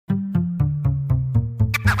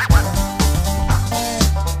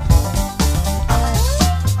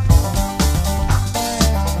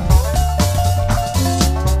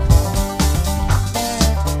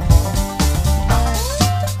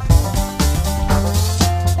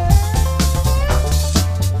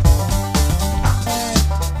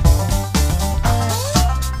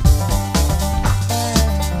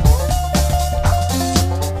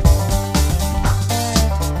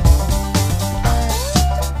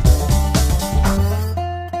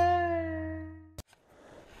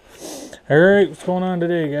Alright, what's going on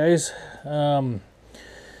today, guys?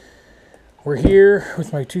 We're here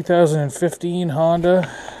with my 2015 Honda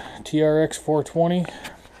TRX420,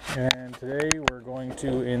 and today we're going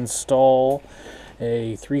to install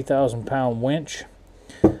a 3,000 pound winch.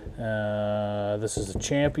 This is a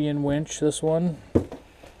Champion winch, this one.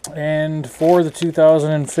 And for the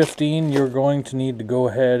 2015, you're going to need to go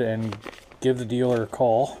ahead and give the dealer a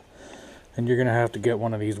call, and you're going to have to get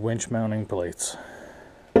one of these winch mounting plates.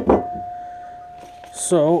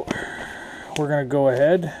 So we're going to go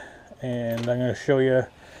ahead and I'm going to show you.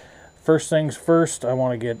 First things first, I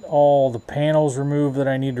want to get all the panels removed that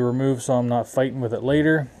I need to remove so I'm not fighting with it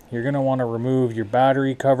later. You're going to want to remove your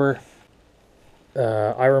battery cover.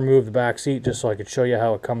 I removed the back seat just so I could show you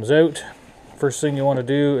how it comes out. First thing you want to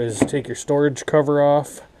do is take your storage cover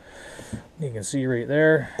off. You can see right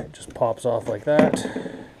there, it just pops off like that.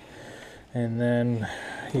 And then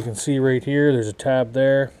you can see right here, there's a tab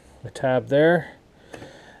there, a tab there.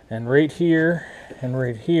 And right here and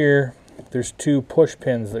right here, there's two push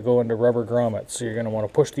pins that go into rubber grommets. So you're going to want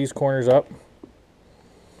to push these corners up,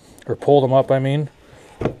 or pull them up, I mean,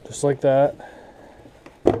 just like that.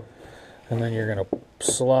 And then you're going to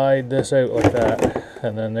slide this out like that.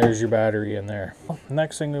 And then there's your battery in there.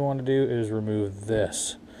 Next thing we want to do is remove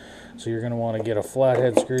this. So you're going to want to get a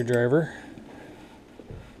flathead screwdriver.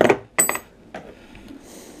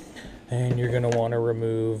 And you're going to want to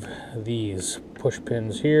remove these push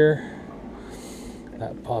pins here.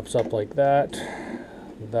 That pops up like that.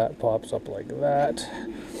 That pops up like that.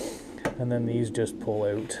 And then these just pull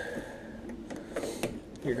out.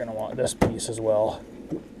 You're going to want this piece as well.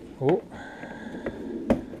 Oh.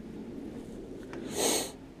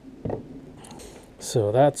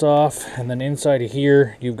 So that's off. And then inside of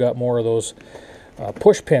here, you've got more of those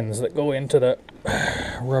push pins that go into the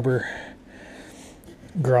rubber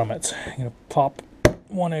grommets. You're going to pop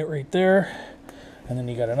one out right there, and then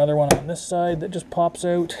you got another one on this side that just pops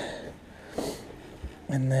out,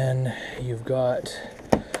 and then you've got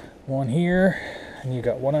one here, and you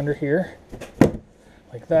got one under here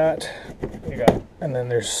like that. You got, and then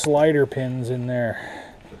there's slider pins in there.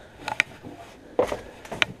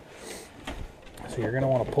 So you're going to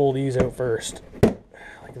want to pull these out first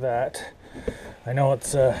like that. I know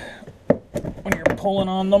it's when you're pulling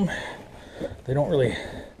on them, they don't really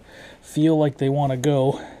feel like they want to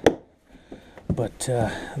go, but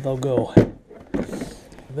they'll go.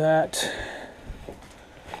 That.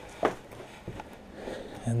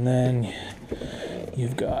 And then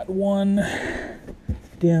you've got one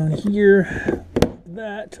down here,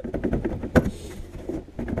 that.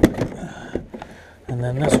 And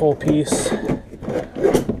then this whole piece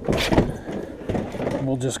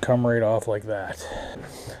will just come right off like that.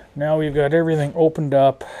 Now we've got everything opened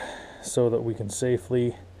up so that we can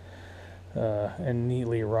safely and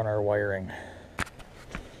neatly run our wiring.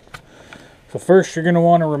 So first you're going to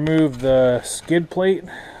want to remove the skid plate.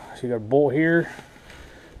 So you got a bolt here,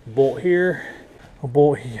 a bolt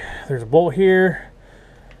here, there's a bolt here,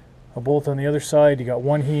 a bolt on the other side, you got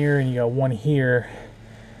one here and you got one here.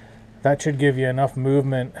 That should give you enough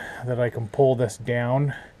movement that I can pull this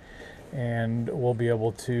down and we'll be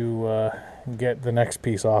able to get the next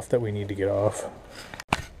piece off that we need to get off.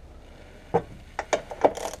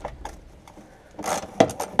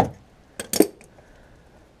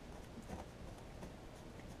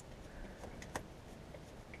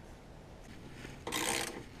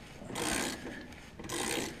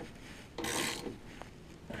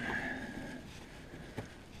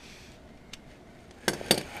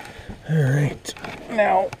 Alright,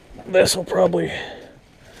 now this will probably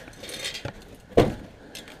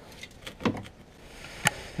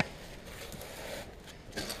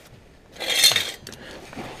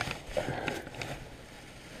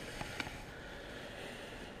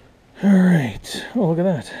Alright, oh look at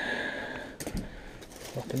that.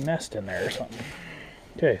 Left a nest in there or something.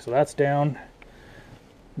 Okay, so that's down.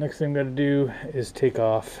 Next thing I'm going to do is take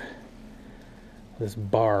off this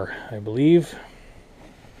bar, I believe.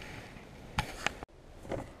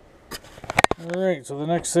 Alright, so the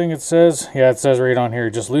next thing it says, it says right on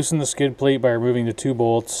here, just loosen the skid plate by removing the two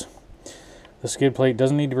bolts. The skid plate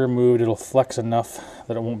doesn't need to be removed, it'll flex enough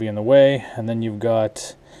that it won't be in the way. And then you've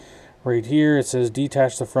got right here, it says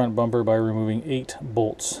detach the front bumper by removing 8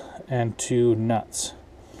 bolts and 2 nuts.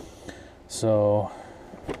 So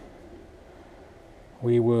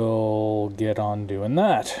we will get on doing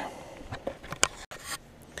that.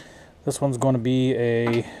 This one's going to be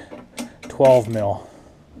a 12 mil.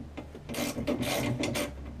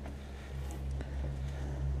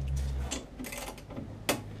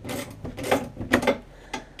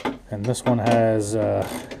 And this one has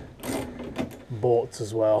bolts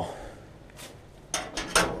as well.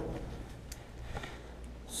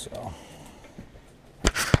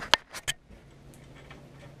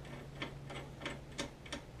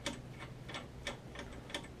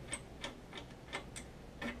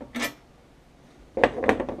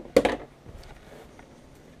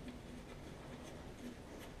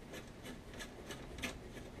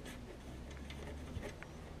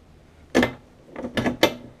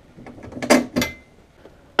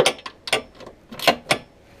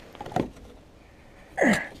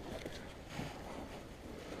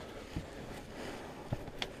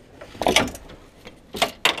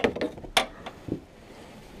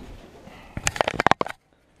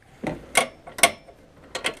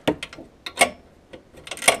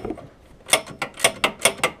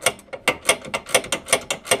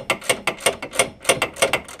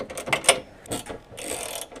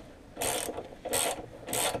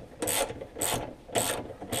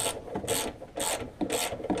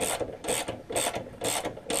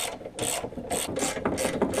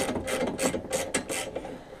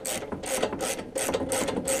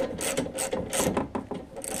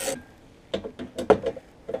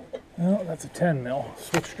 Oh, that's a 10 mil.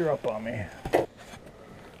 Switched her up on me. I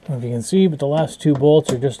don't know if you can see, but the last two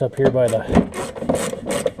bolts are just up here by the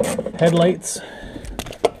headlights.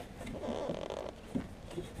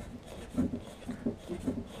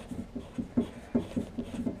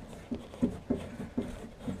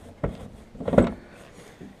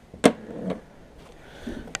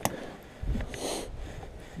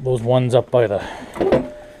 Those ones up by the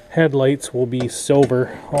headlights will be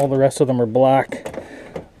silver. All the rest of them are black.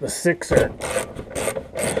 The 6 are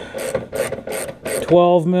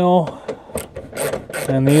 12 mil,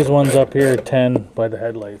 and these ones up here are 10 by the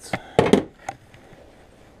headlights.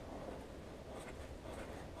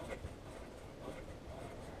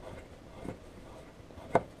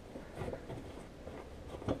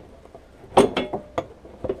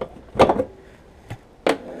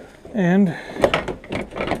 And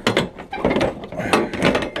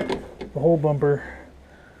the whole bumper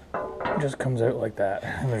just comes out like that,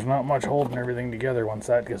 and there's not much holding everything together once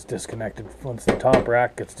that gets disconnected, once the top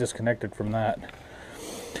rack gets disconnected from that.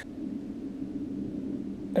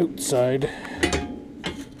 Outside,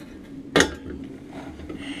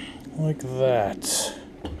 like that,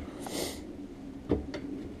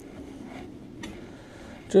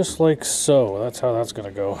 just like so. That's how that's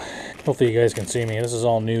gonna go. Hopefully you guys can see me. This is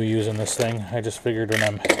all new using this thing. I just figured when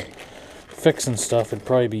I'm fixing stuff it'd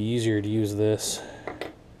probably be easier to use this.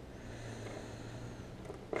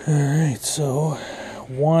 Alright, so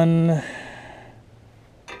one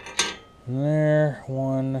there,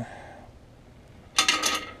 one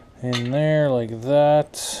in there like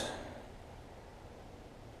that,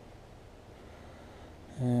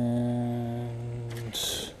 and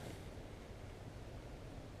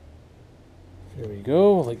there we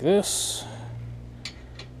go, like this.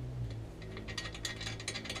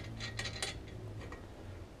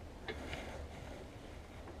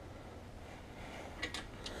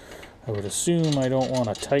 I would assume I don't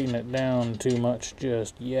want to tighten it down too much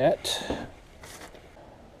just yet.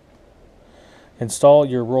 Install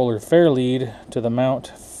your roller fair lead to the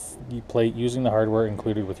mount plate using the hardware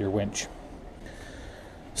included with your winch.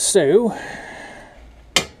 So,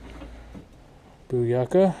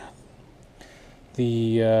 booyaka.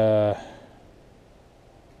 The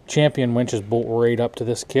Champion winches bolt right up to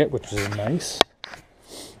this kit, which is nice.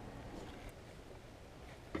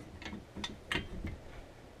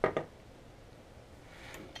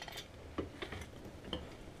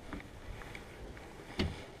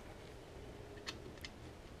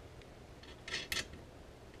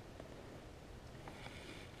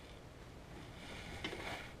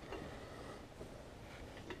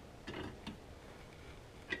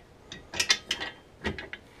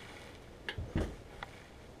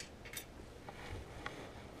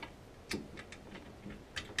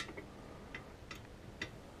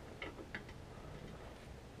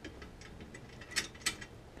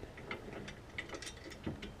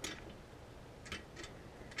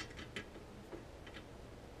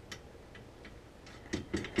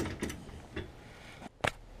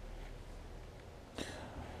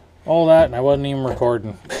 All that, and I wasn't even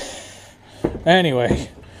recording. Anyway,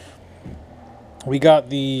 we got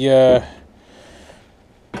the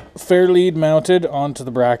fair lead mounted onto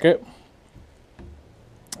the bracket,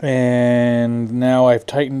 and now I've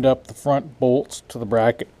tightened up the front bolts to the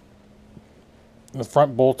bracket, the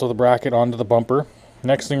front bolt of the bracket onto the bumper.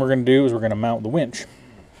 Next thing we're going to do is we're going to mount the winch.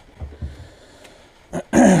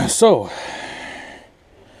 So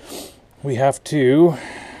we have to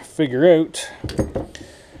figure out.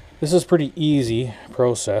 This is pretty easy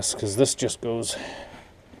process because this just goes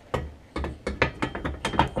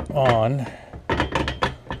on. It's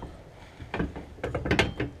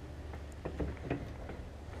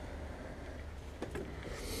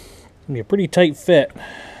gonna be a pretty tight fit,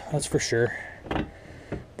 that's for sure,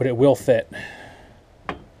 but it will fit.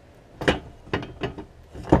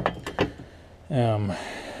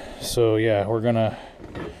 So yeah, we're gonna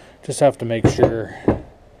just have to make sure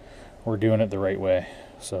we're doing it the right way.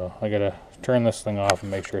 So I gotta turn this thing off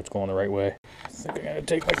and make sure it's going the right way. I think I gotta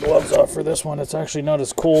take my gloves off for this one. It's actually not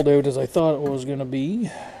as cold out as I thought it was gonna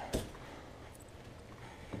be.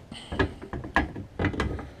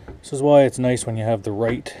 This is why it's nice when you have the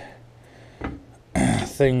right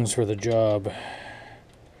things for the job,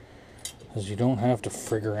 because you don't have to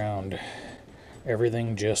frig around.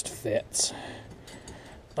 Everything just fits.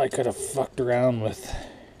 I could have fucked around with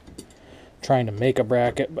trying to make a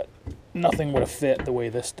bracket, but nothing would have fit the way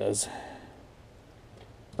this does,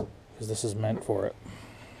 because this is meant for it.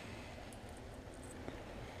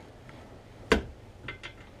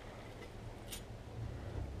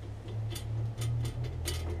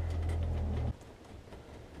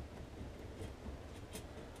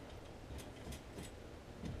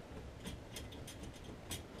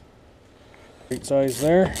 Great size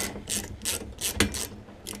there.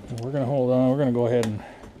 And we're gonna hold on. We're gonna go ahead and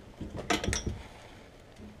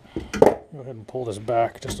pull this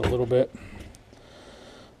back just a little bit,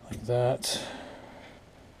 like that.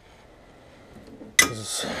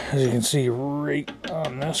 As you can see, right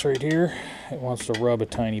on this right here, it wants to rub a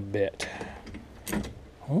tiny bit.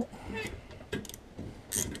 Oh.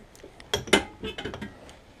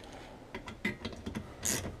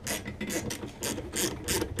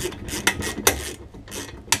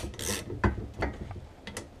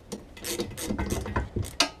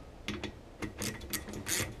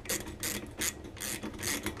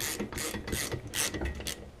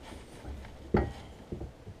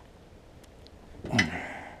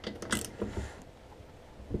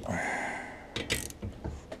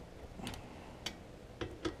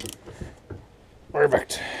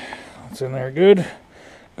 Perfect. That's in there good.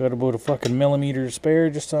 Got about a fucking millimeter to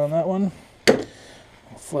spare just on that one.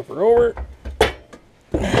 I'll flip her over.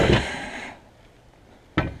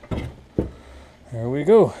 There we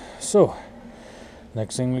go. So,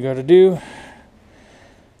 next thing we got to do,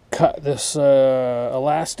 cut this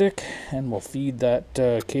elastic, and we'll feed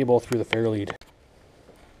that cable through the fair lead.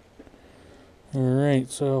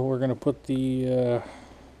 Alright, so we're going to put the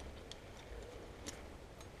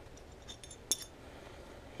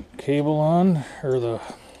cable on, or the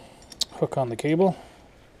hook on the cable.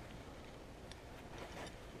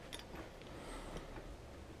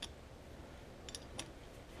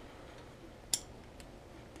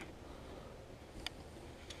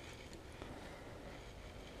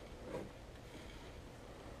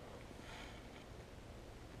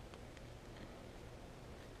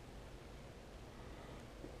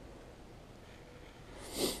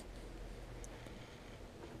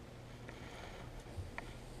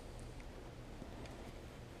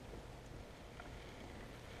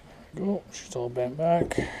 Go, she's all bent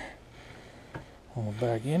back. Pull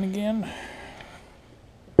back in again.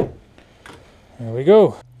 There we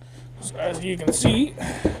go. So as you can see,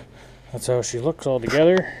 that's how she looks all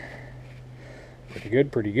together. Pretty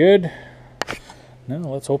good, pretty good. Now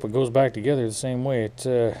let's hope it goes back together the same way.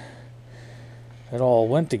 It all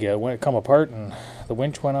went together, when it come apart, and the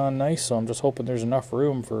winch went on nice. So I'm just hoping there's enough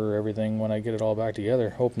room for everything when I get it all back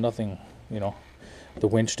together. Hope nothing, you know, the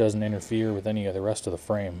winch doesn't interfere with any of the rest of the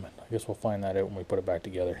frame. I guess we'll find that out when we put it back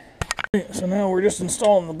together. So now we're just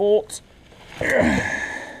installing the bolts. Putting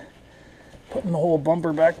the whole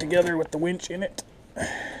bumper back together with the winch in it.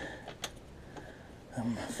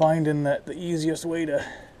 I'm finding that the easiest way to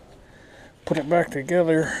put it back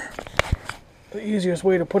together,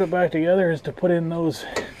 is to put in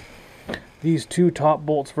these two top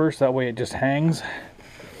bolts first. That way it just hangs.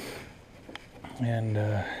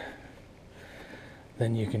 And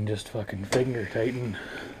then you can just fucking finger tighten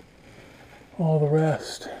all the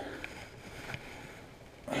rest.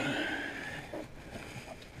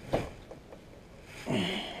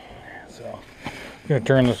 So, I'm gonna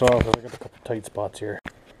turn this off because I got a couple tight spots here.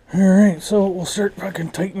 Alright, so we'll start fucking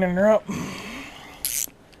tightening her up. Is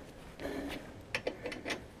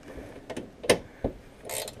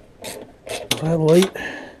that light?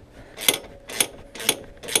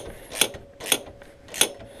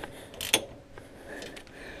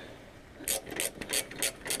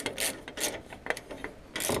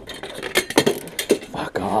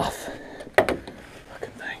 Off.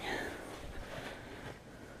 Fucking thing.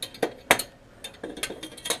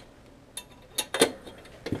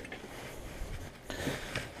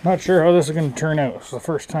 Not sure how this is going to turn out. It's the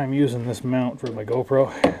first time using this mount for my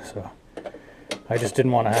GoPro, so I just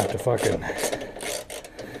didn't want to have to fucking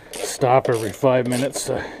stop every 5 minutes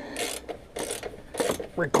to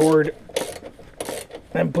record,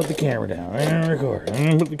 then put the camera down, and record,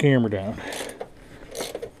 and put the camera down.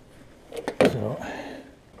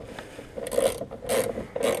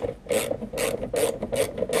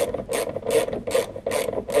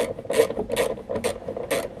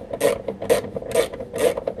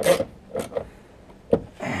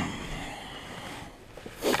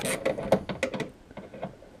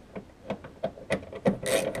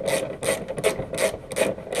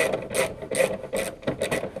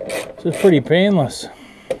 So it's pretty painless.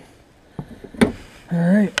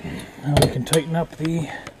 Alright, now we can tighten up the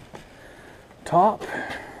top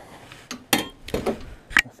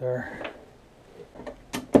with our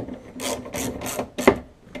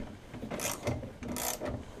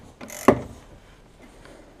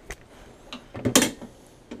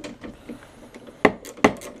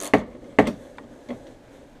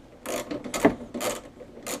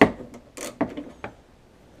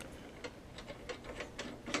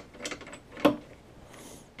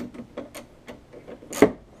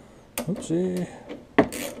Oopsie.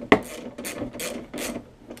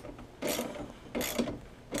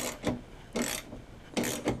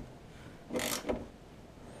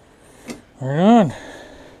 Right on.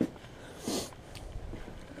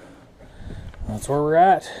 That's where we're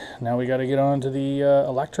at. Now we got to get on to the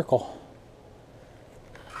electrical.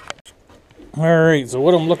 Alright, so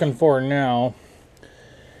what I'm looking for now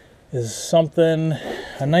is something,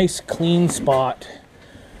 a nice clean spot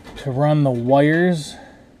to run the wires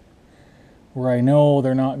where I know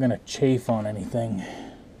they're not going to chafe on anything.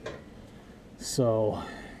 So,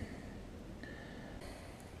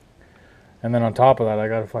 and then on top of that, I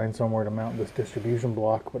got to find somewhere to mount this distribution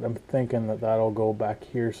block, but I'm thinking that that'll go back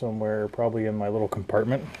here somewhere, probably in my little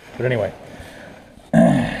compartment. But anyway,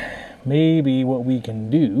 maybe what we can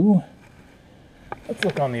do, let's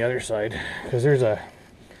look on the other side, because there's the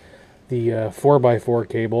 4x4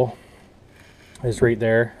 cable is right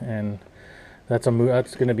there, and that's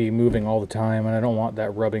going to be moving all the time, and I don't want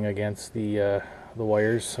that rubbing against the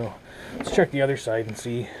wires. So let's check the other side and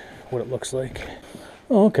see what it looks like.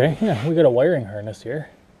 Oh, okay, yeah, we got a wiring harness here.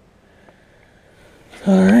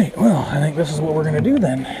 All right, well, I think this is what we're going to do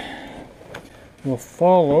then. We'll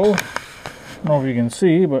follow, I don't know if you can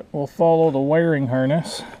see, but we'll follow the wiring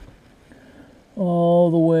harness all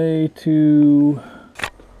the way to...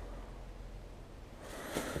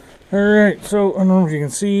 Alright, so I don't know if you can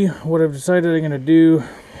see what I've decided I'm going to do.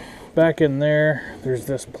 Back in there, there's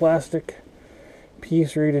this plastic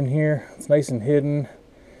piece right in here. It's nice and hidden.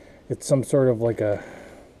 It's some sort of like a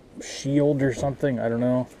shield or something, I don't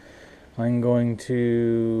know. I'm going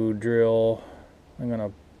to drill, I'm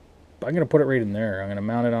gonna put it right in there. I'm gonna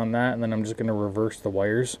mount it on that, and then I'm just gonna reverse the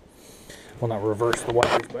wires. Well, not reverse the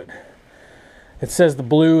wires, but it says the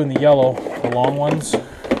blue and the yellow, the long ones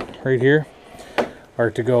right here,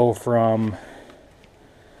 are to go from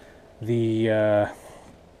the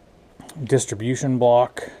distribution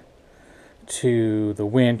block to the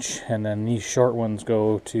winch, and then these short ones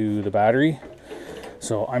go to the battery.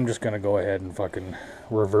 So I'm just gonna go ahead and fucking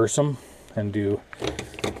reverse them and do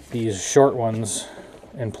these short ones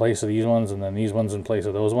in place of these ones, and then these ones in place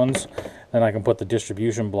of those ones. Then I can put the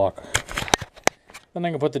distribution block,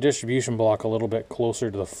 a little bit closer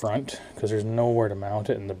to the front, because there's nowhere to mount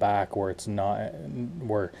it in the back where it's not,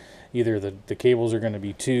 where either the cables are going to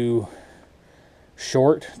be too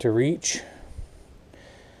short to reach.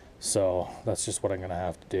 So that's just what I'm going to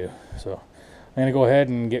have to do. So I'm going to go ahead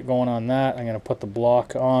and get going on that. I'm going to put the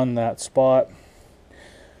block on that spot.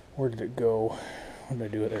 Where did it go? What did I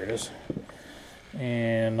do it? There it is.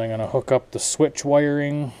 And I'm going to hook up the switch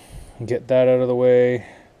wiring and get that out of the way.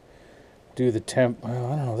 Do the temp. Well,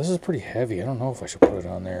 I don't know. This is pretty heavy. I don't know if I should put it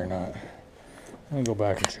on there or not. Let me go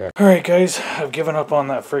back and check. Alright guys, I've given up on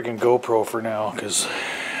that friggin' GoPro for now, because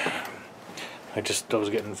I was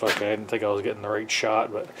getting fucked. I didn't think I was getting the right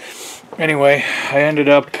shot, but anyway,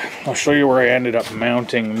 I'll show you where I ended up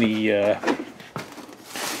mounting the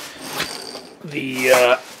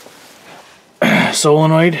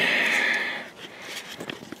solenoid.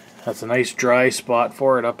 That's a nice dry spot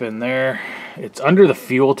for it up in there. It's under the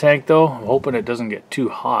fuel tank though. I'm hoping it doesn't get too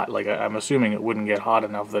hot. Like, I'm assuming it wouldn't get hot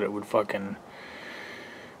enough that it would fucking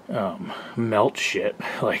melt shit.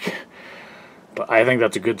 Like, but I think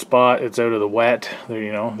that's a good spot. It's out of the wet. There,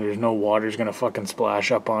 you know, there's no water's gonna fucking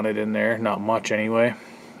splash up on it in there. Not much anyway.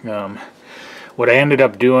 What I ended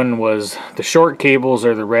up doing was, the short cables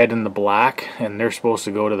are the red and the black, and they're supposed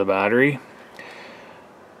to go to the battery.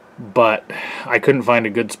 But I couldn't find a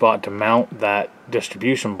good spot to mount that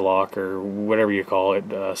distribution block, or whatever you call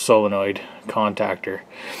it, solenoid contactor.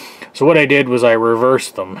 So what I did was I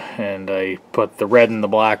reversed them, and I put the red and the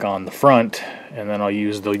black on the front, and then I'll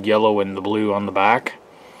use the yellow and the blue on the back.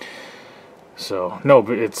 So no,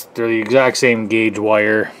 but they're the exact same gauge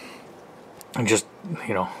wire, and just,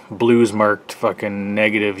 you know, blue's marked fucking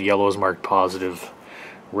negative, yellow's marked positive,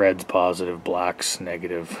 red's positive, black's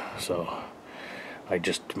negative. So I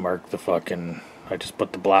just mark the fucking, I just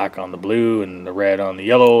put the black on the blue and the red on the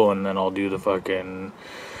yellow, and then I'll do the fucking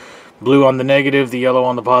blue on the negative, the yellow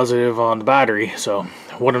on the positive on the battery. So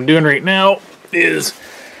what I'm doing right now is,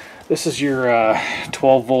 this is your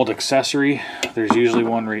 12 volt accessory. There's usually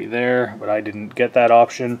one right there, but I didn't get that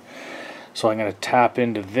option. So I'm going to tap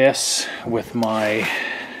into this with my,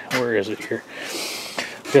 where is it here?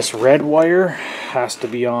 This red wire has to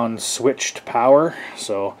be on switched power.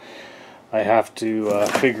 So I have to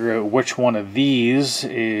figure out which one of these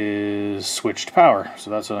is switched power. So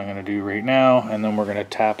that's what I'm going to do right now, and then we're going to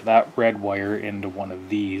tap that red wire into one of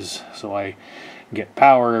these, so I get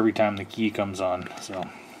power every time the key comes on. So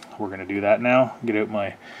we're going to do that now. Get out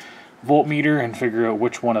my voltmeter and figure out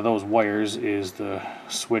which one of those wires is the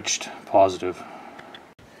switched positive.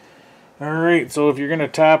 Alright, so if you're going to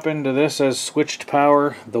tap into this as switched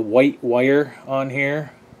power, the white wire on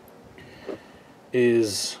here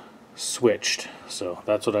is switched. So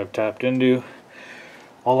that's what I've tapped into.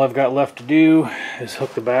 All I've got left to do is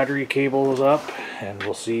hook the battery cables up and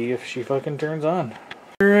we'll see if she fucking turns on.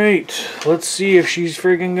 Alright, let's see if she's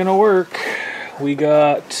friggin' gonna work. We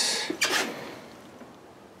got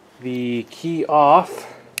the key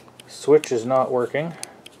off. Switch is not working.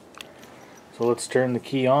 So let's turn the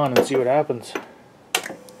key on and see what happens.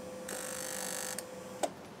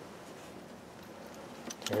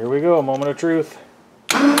 Here we go, moment of truth.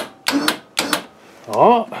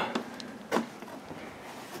 Oh!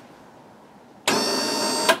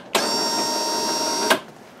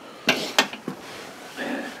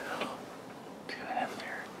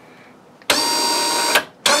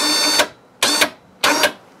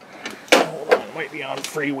 Hold on, might be on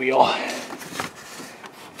freewheel.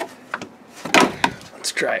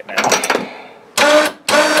 Let's try it now.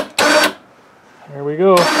 There we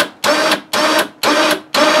go.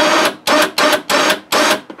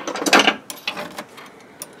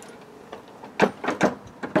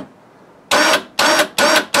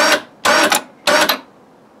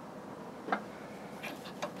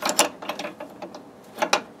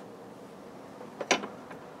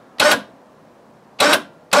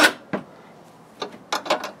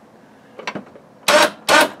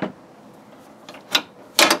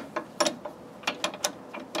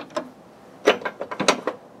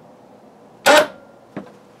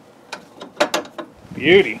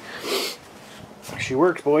 Beauty. She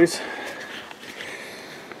works, boys.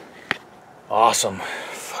 Awesome.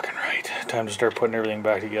 Fucking right. Time to start putting everything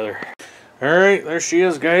back together. Alright, there she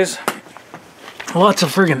is, guys. Lots of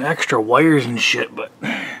friggin' extra wires and shit, but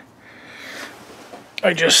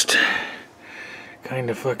I just kind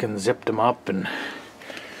of fucking zipped them up and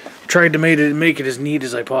tried to make it as neat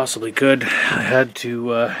as I possibly could. I had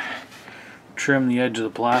to trim the edge of the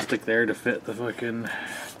plastic there to fit the fucking...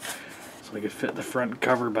 I could fit the front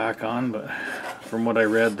cover back on, but from what I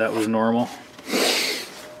read, that was normal.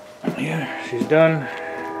 Yeah, she's done.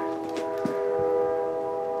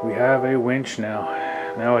 We have a winch now.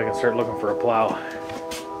 Now I can start looking for a plow.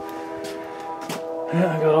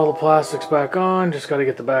 Yeah, I got all the plastics back on, just got to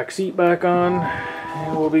get the back seat back on,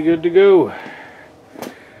 and we'll be good to go.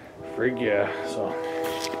 Frig yeah. So,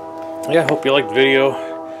 yeah, hope you liked the video.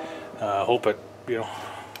 Hope it,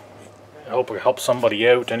 I hope it helps somebody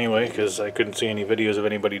out anyway, because I couldn't see any videos of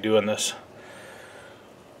anybody doing this.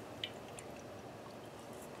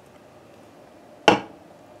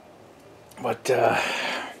 But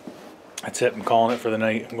that's it. I'm calling it for the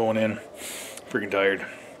night. I'm going in. Freaking tired.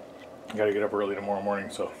 I gotta get up early tomorrow morning.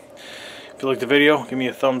 So if you liked the video, give me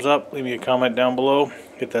a thumbs up, leave me a comment down below,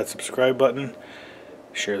 hit that subscribe button,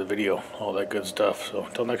 share the video, all that good stuff. So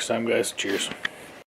until next time, guys, cheers.